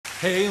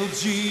Hail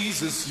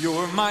Jesus,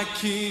 you're my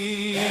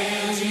King.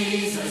 Hail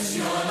Jesus,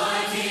 you're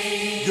my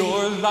King.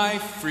 Your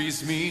life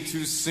frees me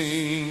to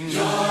sing.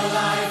 Your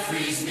life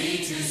frees me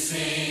to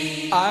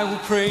sing. I will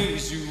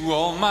praise you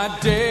all my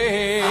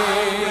days. I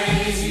will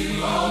praise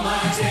you all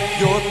my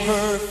days. You're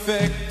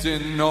perfect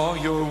in all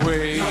your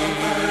ways. You're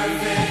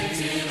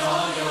perfect in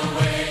all your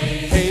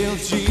ways. Hail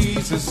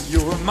Jesus,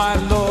 you're my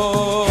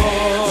Lord.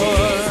 Hail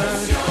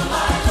Jesus, you're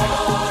my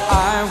Lord.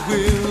 I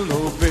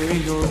will obey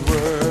your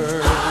word.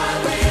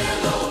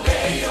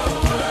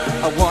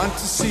 I want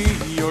to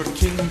see your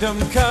kingdom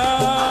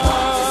come.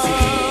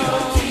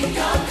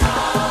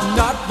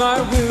 Not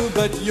my will,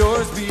 but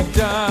yours be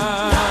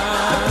done.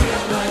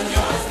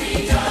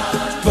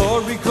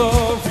 Glory,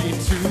 glory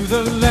to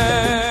the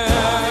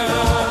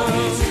Lamb.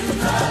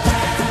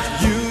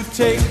 You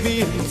take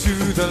me into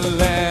the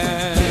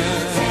land.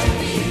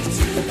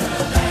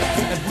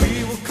 And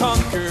we will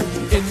conquer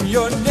in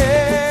your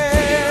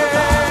name.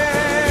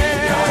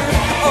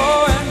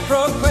 Oh, and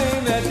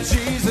proclaim that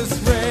Jesus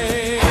reigns.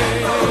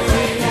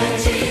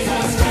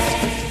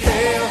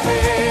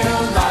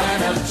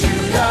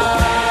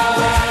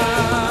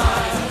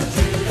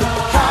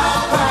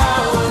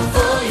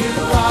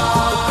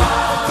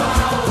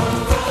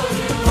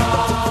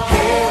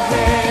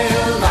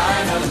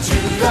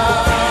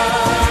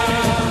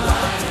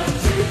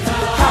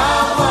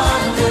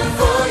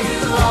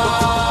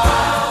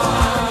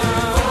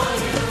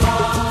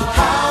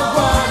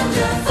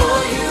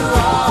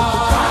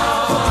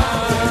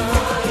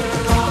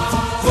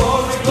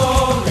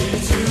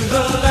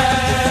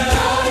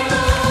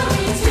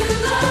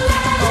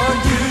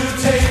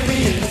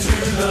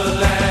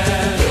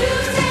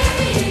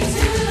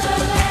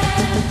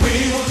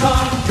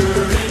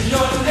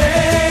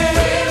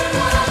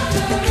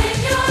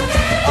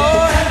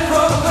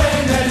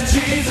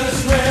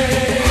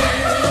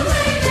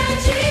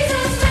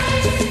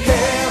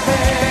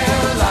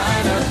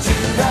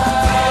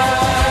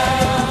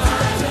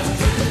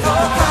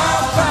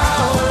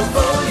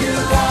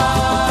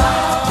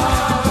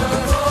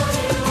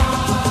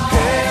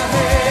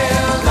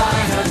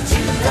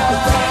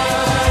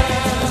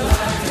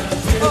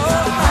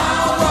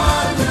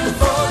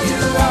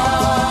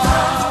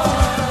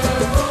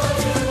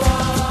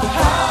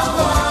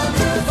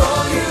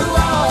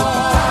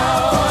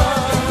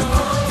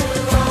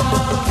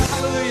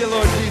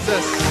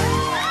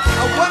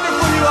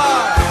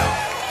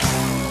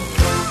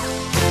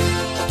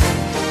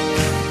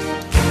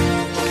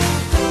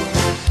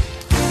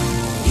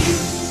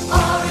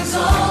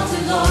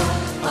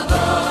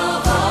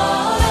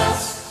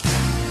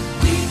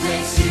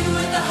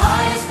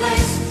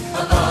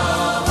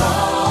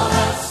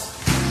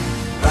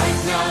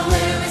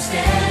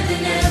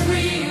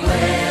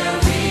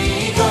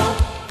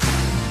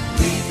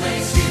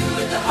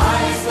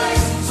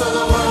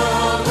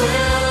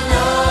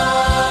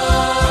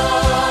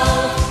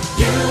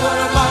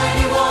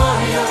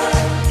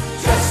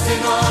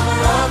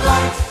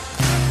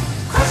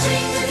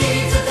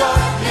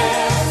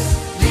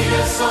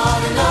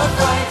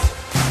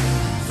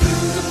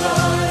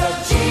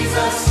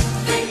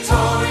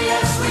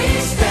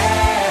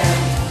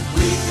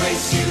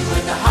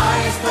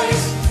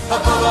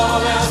 Above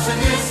all else in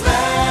this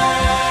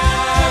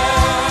land,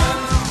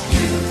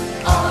 you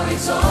are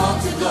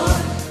exalted,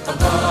 Lord,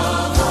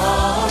 above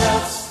all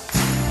else.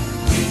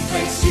 We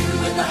place you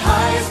in the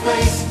highest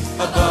place,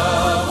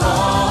 above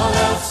all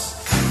else.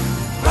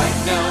 Right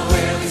now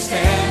where we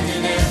stand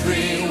and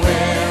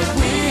everywhere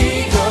we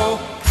go,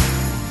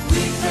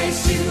 we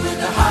place you in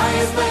the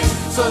highest place,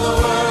 so the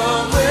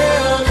world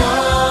will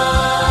know.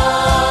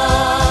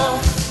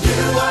 You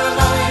are a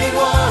mighty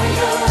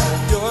warrior,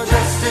 you're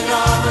dressed in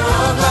armor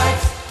of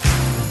light,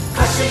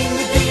 crushing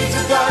the deeds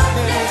of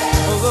darkness.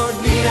 Oh Lord,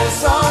 lead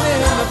us on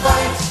in the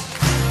fight.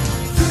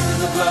 Through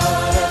the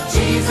blood of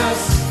Jesus,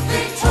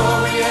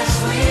 victorious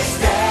we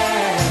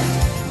stand.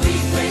 We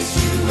place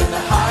you in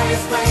the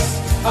highest place,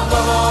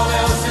 above all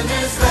else in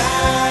this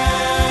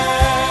land.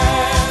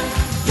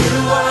 You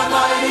are a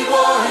mighty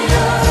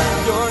warrior,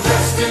 you're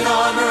dressed in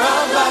armor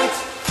of light,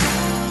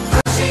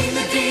 crushing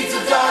the deeds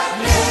of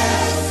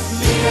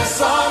darkness. Lead us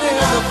on in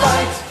the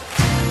fight.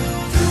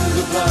 Through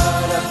the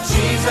blood of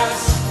Jesus,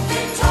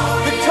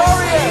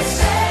 victorious.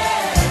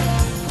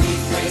 We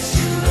place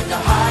you in the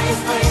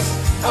highest place,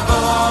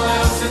 above all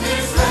else in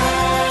this land.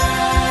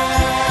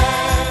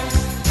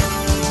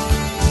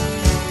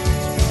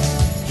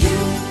 You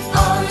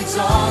are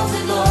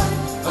exalted, Lord,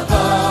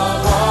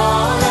 above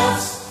all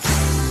else.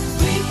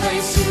 We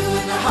place you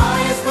in the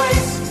highest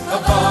place,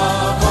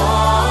 above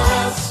all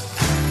else.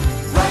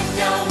 Right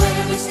now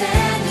where we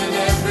stand and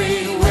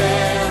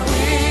everywhere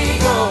we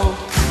go,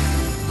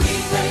 we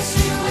place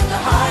you in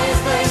the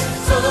highest place,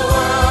 so the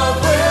world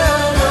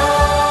will know.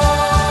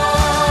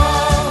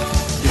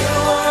 You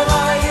are a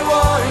mighty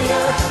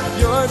warrior,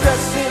 you're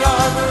dressed in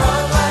armor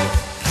of light,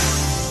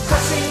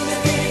 crushing the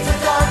deeds of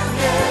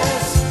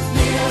darkness.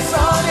 Lead us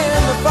on in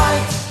the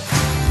fight.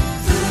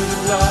 Through the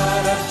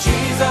blood of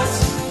Jesus,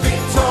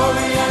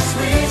 victorious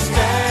we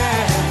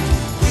stand.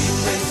 We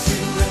place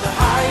you in the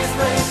highest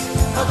place,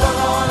 above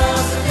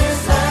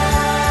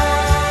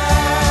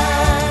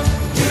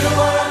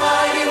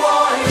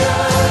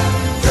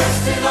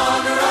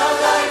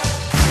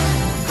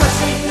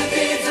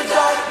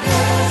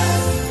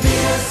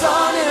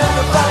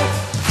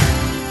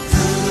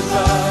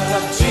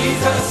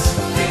Jesus,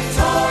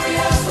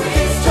 victorious we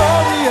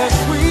Victorious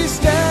we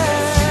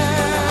stand.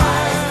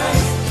 stand.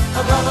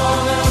 Above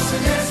all else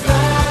in this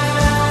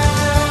land.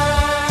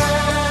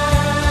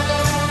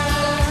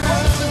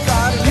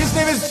 God, and his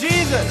name is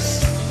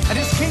Jesus, and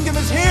his kingdom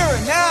is here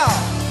and now.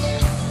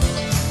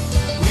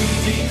 We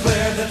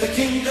declare that the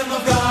kingdom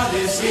of God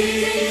is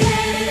here.